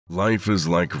Life is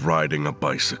like riding a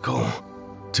bicycle.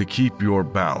 To keep your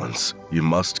balance, you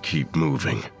must keep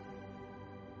moving.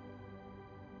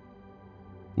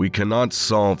 We cannot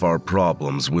solve our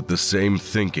problems with the same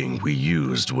thinking we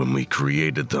used when we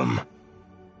created them.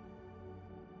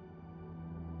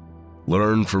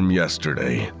 Learn from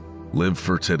yesterday, live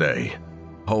for today,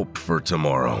 hope for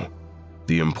tomorrow.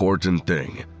 The important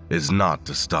thing is not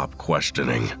to stop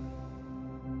questioning.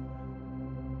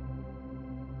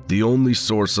 The only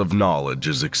source of knowledge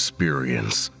is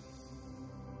experience.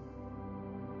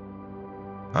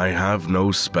 I have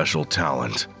no special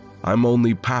talent. I'm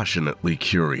only passionately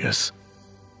curious.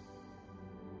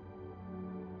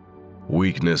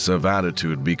 Weakness of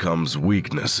attitude becomes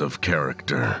weakness of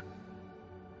character.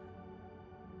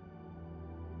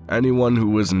 Anyone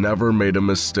who has never made a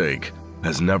mistake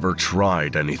has never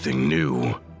tried anything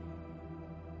new.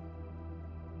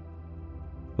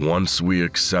 Once we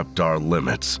accept our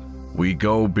limits, we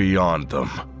go beyond them.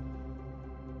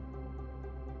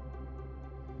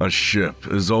 A ship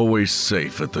is always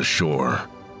safe at the shore,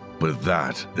 but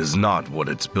that is not what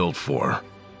it's built for.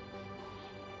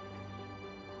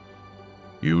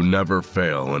 You never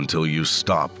fail until you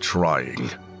stop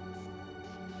trying.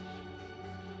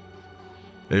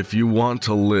 If you want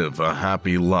to live a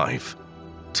happy life,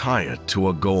 tie it to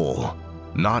a goal,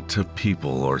 not to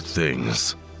people or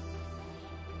things.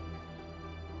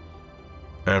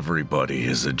 Everybody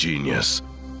is a genius,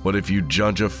 but if you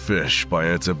judge a fish by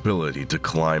its ability to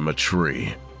climb a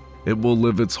tree, it will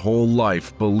live its whole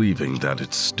life believing that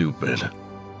it's stupid.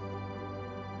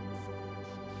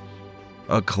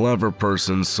 A clever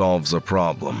person solves a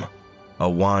problem. A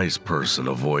wise person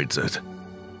avoids it.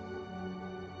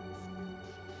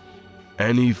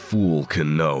 Any fool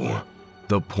can know.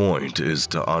 The point is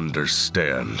to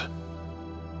understand.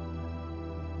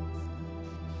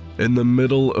 In the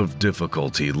middle of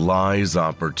difficulty lies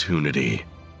opportunity.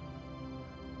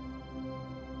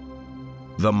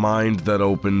 The mind that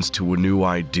opens to a new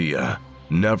idea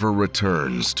never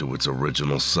returns to its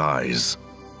original size.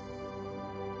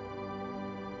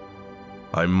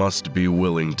 I must be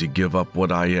willing to give up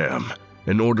what I am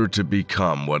in order to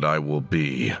become what I will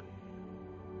be.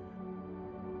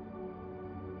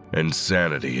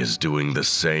 Insanity is doing the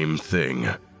same thing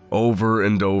over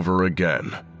and over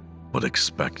again, but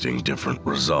expecting different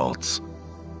results.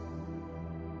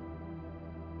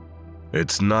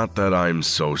 It's not that I'm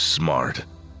so smart,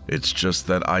 it's just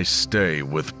that I stay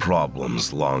with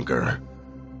problems longer.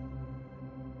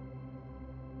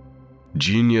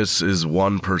 Genius is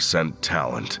 1%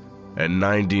 talent and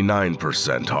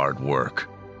 99% hard work.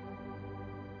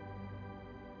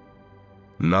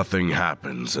 Nothing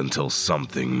happens until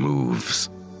something moves.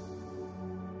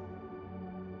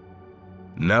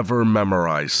 Never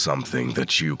memorize something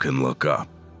that you can look up.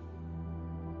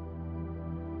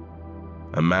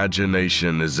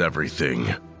 Imagination is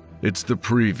everything. It's the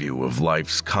preview of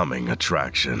life's coming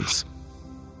attractions.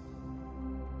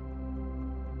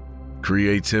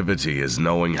 Creativity is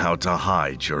knowing how to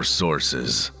hide your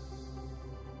sources.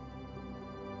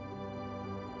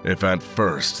 If at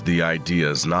first the idea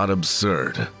is not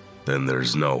absurd, then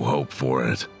there's no hope for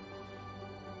it.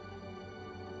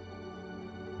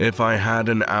 If I had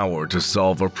an hour to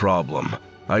solve a problem,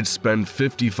 I'd spend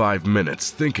 55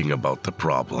 minutes thinking about the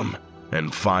problem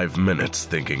and 5 minutes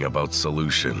thinking about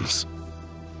solutions.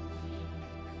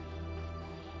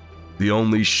 The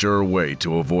only sure way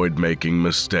to avoid making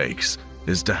mistakes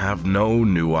is to have no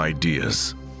new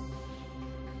ideas.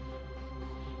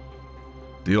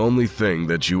 The only thing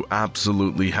that you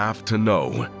absolutely have to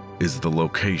know is the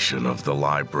location of the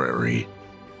library.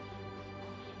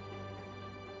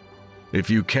 If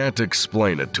you can't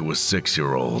explain it to a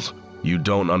 6-year-old, you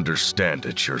don't understand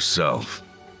it yourself.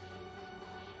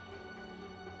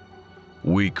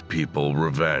 Weak people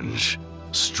revenge,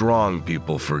 strong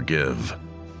people forgive,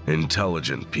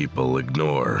 intelligent people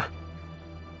ignore.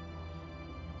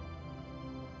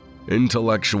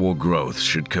 Intellectual growth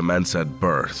should commence at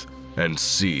birth and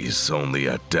cease only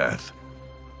at death.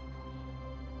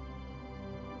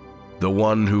 The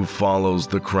one who follows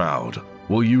the crowd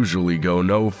will usually go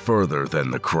no further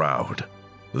than the crowd.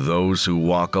 Those who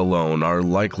walk alone are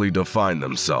likely to find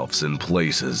themselves in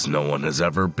places no one has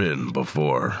ever been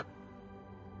before.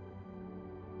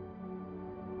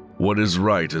 What is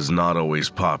right is not always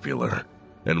popular,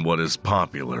 and what is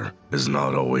popular is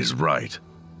not always right.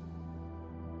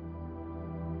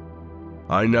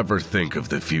 I never think of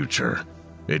the future.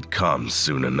 It comes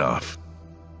soon enough.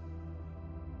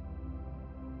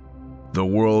 The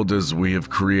world as we have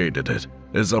created it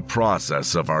is a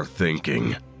process of our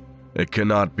thinking. It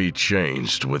cannot be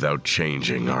changed without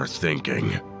changing our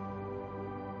thinking.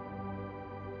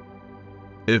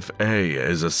 If A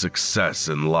is a success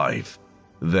in life,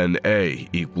 then A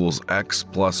equals X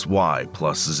plus Y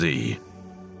plus Z.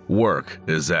 Work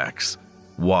is X,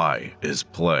 Y is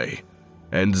play,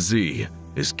 and Z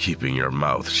is keeping your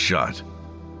mouth shut.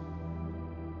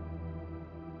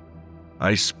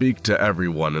 I speak to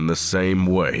everyone in the same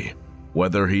way,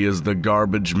 whether he is the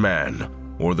garbage man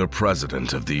or the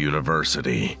president of the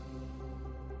university.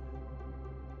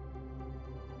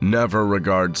 Never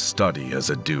regard study as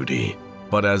a duty,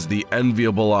 but as the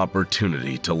enviable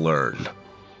opportunity to learn.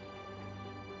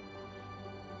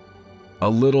 A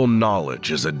little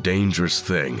knowledge is a dangerous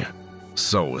thing,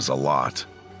 so is a lot.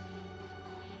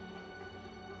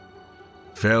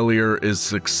 Failure is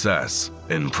success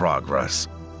in progress.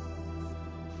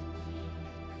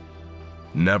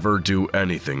 Never do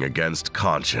anything against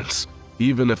conscience,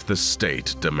 even if the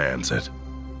state demands it.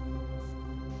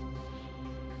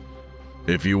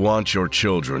 If you want your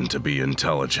children to be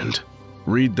intelligent,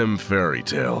 read them fairy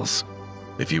tales.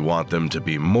 If you want them to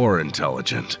be more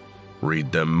intelligent,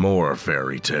 read them more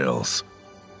fairy tales.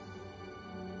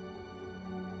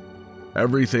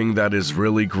 Everything that is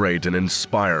really great and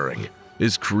inspiring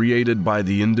is created by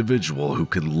the individual who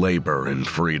can labor in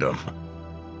freedom.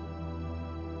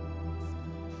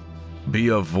 Be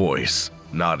a voice,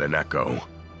 not an echo.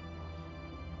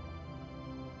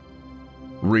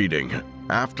 Reading,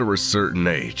 after a certain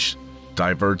age,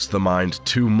 diverts the mind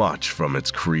too much from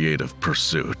its creative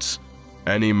pursuits.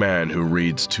 Any man who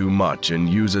reads too much and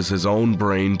uses his own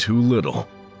brain too little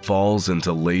falls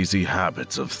into lazy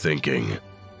habits of thinking.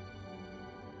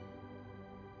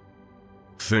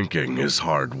 Thinking is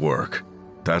hard work.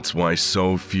 That's why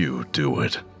so few do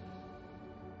it.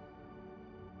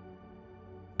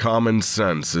 Common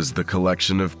sense is the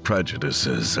collection of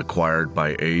prejudices acquired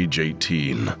by age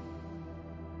 18.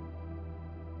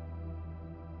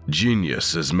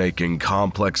 Genius is making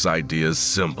complex ideas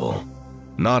simple,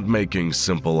 not making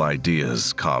simple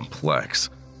ideas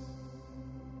complex.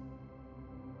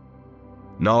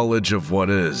 Knowledge of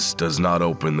what is does not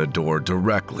open the door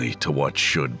directly to what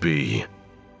should be.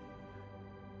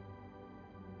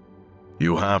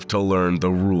 You have to learn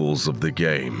the rules of the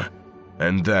game,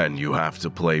 and then you have to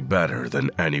play better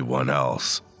than anyone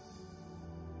else.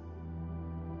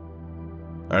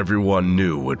 Everyone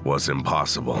knew it was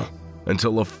impossible,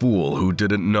 until a fool who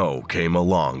didn't know came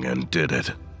along and did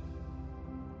it.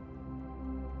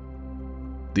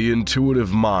 The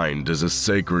intuitive mind is a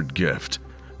sacred gift,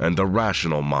 and the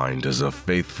rational mind is a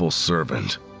faithful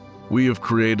servant. We have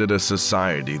created a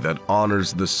society that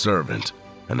honors the servant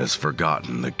and has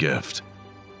forgotten the gift.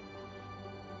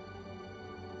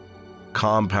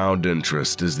 Compound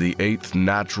interest is the 8th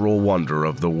natural wonder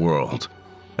of the world,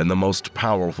 and the most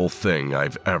powerful thing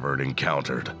I've ever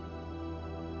encountered.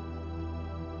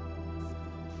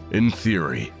 In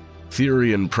theory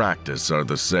and practice are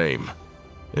the same.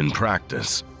 In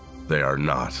practice, they are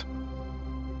not.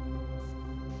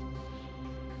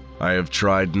 I have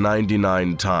tried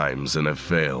 99 times and have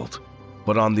failed,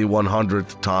 but on the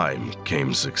 100th time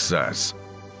came success.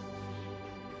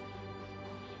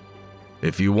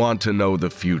 If you want to know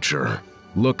the future,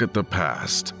 look at the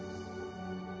past.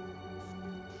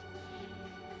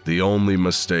 The only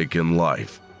mistake in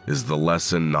life is the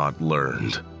lesson not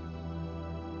learned.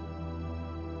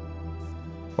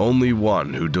 Only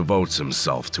one who devotes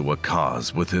himself to a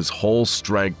cause with his whole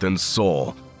strength and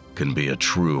soul can be a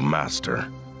true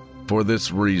master. For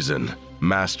this reason,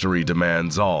 mastery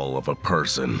demands all of a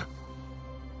person.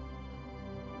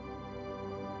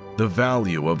 The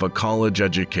value of a college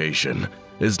education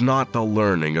is not the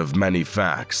learning of many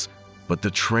facts, but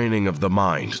the training of the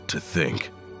mind to think.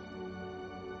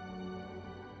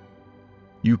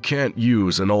 You can't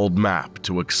use an old map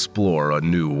to explore a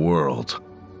new world.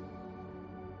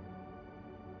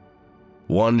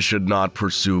 One should not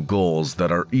pursue goals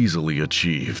that are easily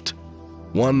achieved.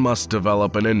 One must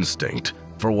develop an instinct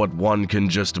for what one can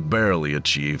just barely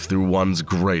achieve through one's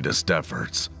greatest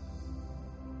efforts.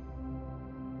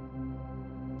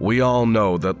 We all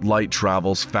know that light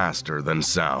travels faster than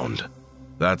sound.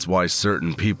 That's why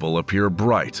certain people appear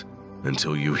bright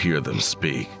until you hear them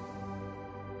speak.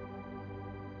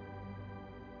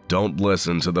 Don't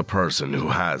listen to the person who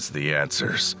has the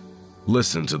answers.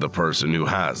 Listen to the person who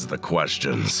has the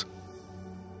questions.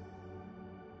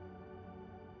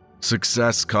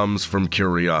 Success comes from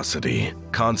curiosity,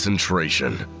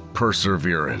 concentration,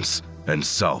 perseverance, and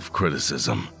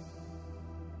self-criticism.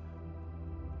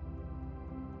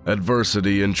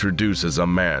 Adversity introduces a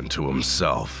man to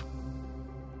himself.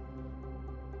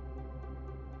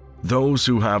 Those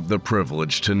who have the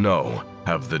privilege to know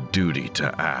have the duty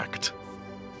to act.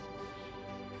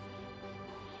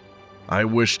 I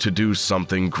wish to do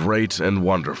something great and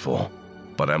wonderful,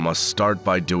 but I must start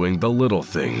by doing the little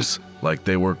things like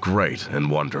they were great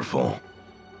and wonderful.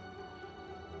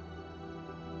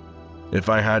 If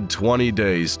I had 20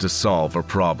 days to solve a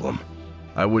problem,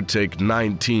 I would take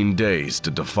 19 days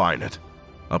to define it.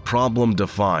 A problem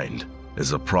defined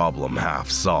is a problem half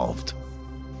solved.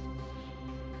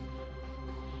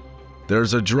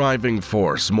 There's a driving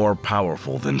force more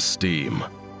powerful than steam,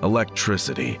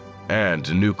 electricity,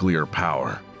 and nuclear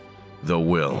power: the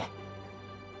will.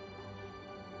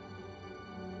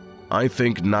 I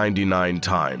think 99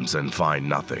 times and find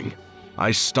nothing.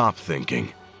 I stop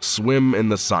thinking, swim in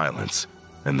the silence,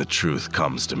 and the truth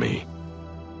comes to me.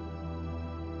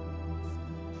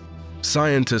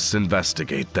 Scientists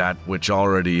investigate that which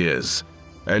already is.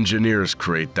 Engineers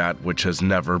create that which has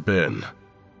never been.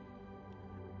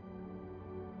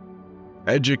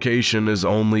 Education is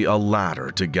only a ladder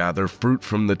to gather fruit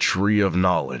from the tree of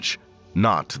knowledge,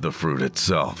 not the fruit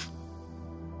itself.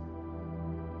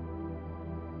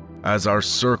 As our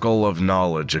circle of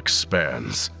knowledge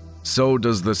expands, so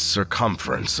does the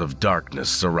circumference of darkness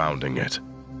surrounding it.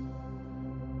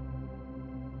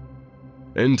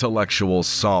 Intellectuals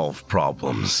solve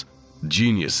problems,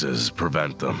 geniuses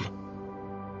prevent them.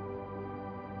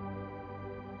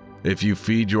 If you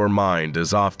feed your mind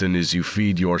as often as you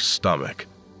feed your stomach,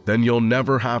 then you'll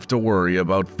never have to worry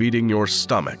about feeding your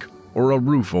stomach, or a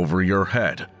roof over your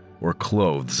head, or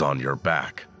clothes on your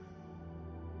back.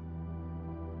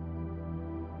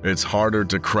 It's harder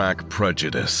to crack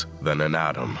prejudice than an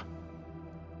atom.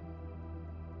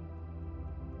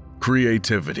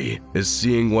 Creativity is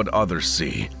seeing what others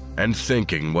see and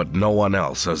thinking what no one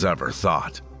else has ever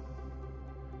thought.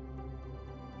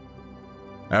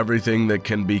 Everything that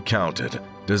can be counted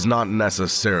does not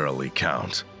necessarily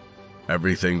count.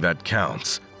 Everything that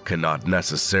counts cannot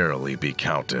necessarily be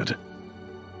counted.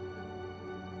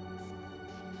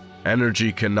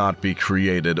 Energy cannot be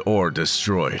created or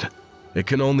destroyed. It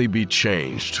can only be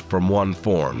changed from one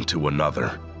form to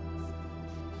another.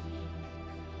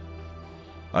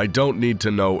 I don't need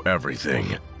to know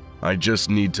everything. I just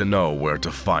need to know where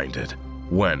to find it,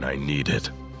 when I need it.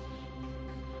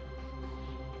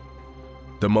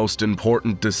 The most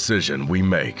important decision we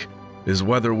make is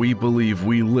whether we believe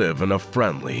we live in a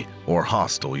friendly or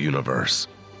hostile universe.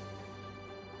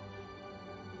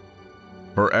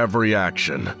 For every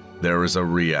action, there is a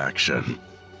reaction.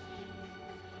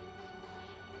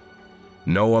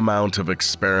 No amount of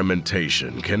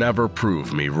experimentation can ever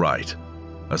prove me right.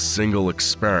 A single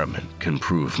experiment can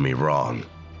prove me wrong.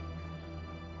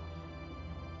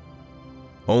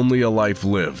 Only a life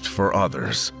lived for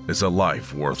others is a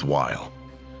life worthwhile.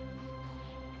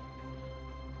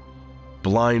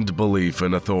 Blind belief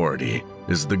in authority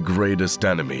is the greatest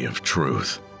enemy of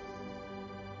truth.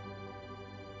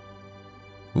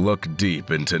 Look deep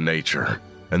into nature,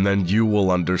 and then you will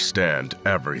understand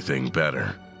everything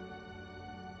better.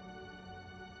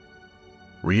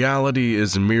 Reality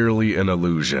is merely an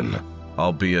illusion,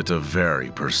 albeit a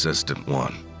very persistent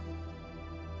one.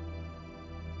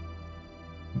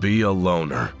 Be a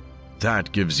loner.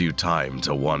 That gives you time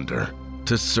to wonder,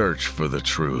 to search for the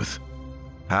truth.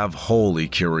 Have holy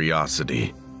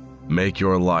curiosity. Make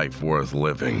your life worth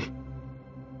living.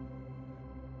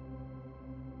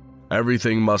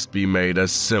 Everything must be made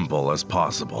as simple as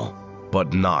possible,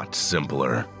 but not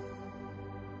simpler.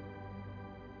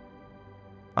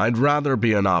 I'd rather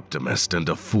be an optimist and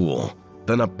a fool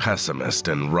than a pessimist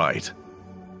and right.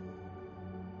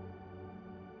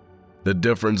 The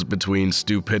difference between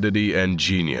stupidity and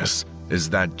genius is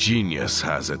that genius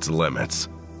has its limits.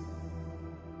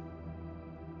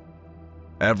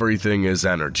 Everything is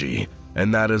energy,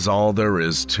 and that is all there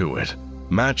is to it.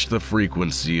 Match the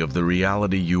frequency of the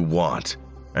reality you want,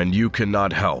 and you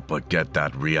cannot help but get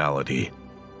that reality.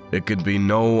 It could be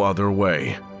no other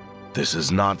way. This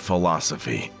is not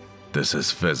philosophy. This is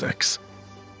physics.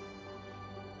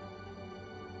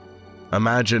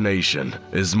 Imagination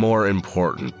is more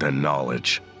important than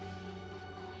knowledge.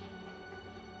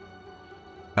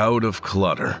 Out of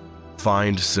clutter,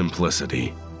 find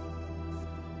simplicity.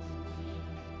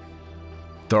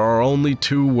 There are only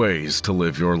two ways to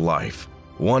live your life.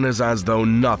 One is as though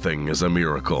nothing is a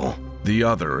miracle. The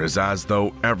other is as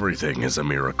though everything is a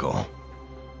miracle.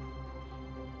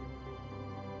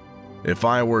 If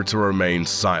I were to remain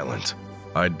silent,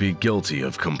 I'd be guilty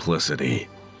of complicity.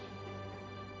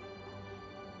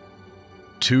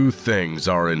 Two things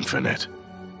are infinite: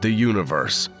 the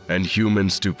universe and human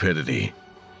stupidity.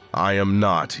 I am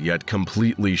not yet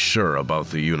completely sure about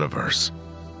the universe.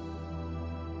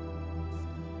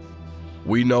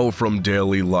 We know from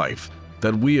daily life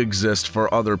that we exist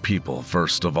for other people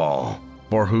first of all,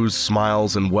 for whose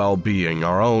smiles and well-being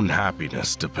our own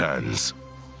happiness depends.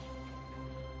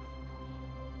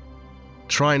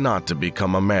 Try not to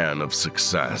become a man of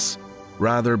success.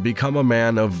 Rather, become a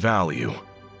man of value.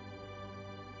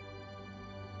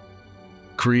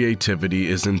 Creativity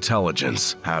is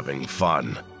intelligence having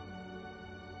fun.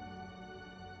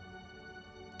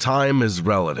 Time is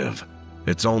relative.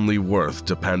 Its only worth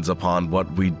depends upon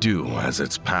what we do as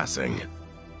it's passing.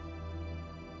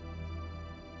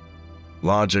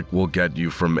 Logic will get you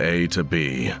from A to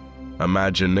B.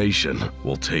 Imagination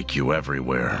will take you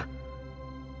everywhere.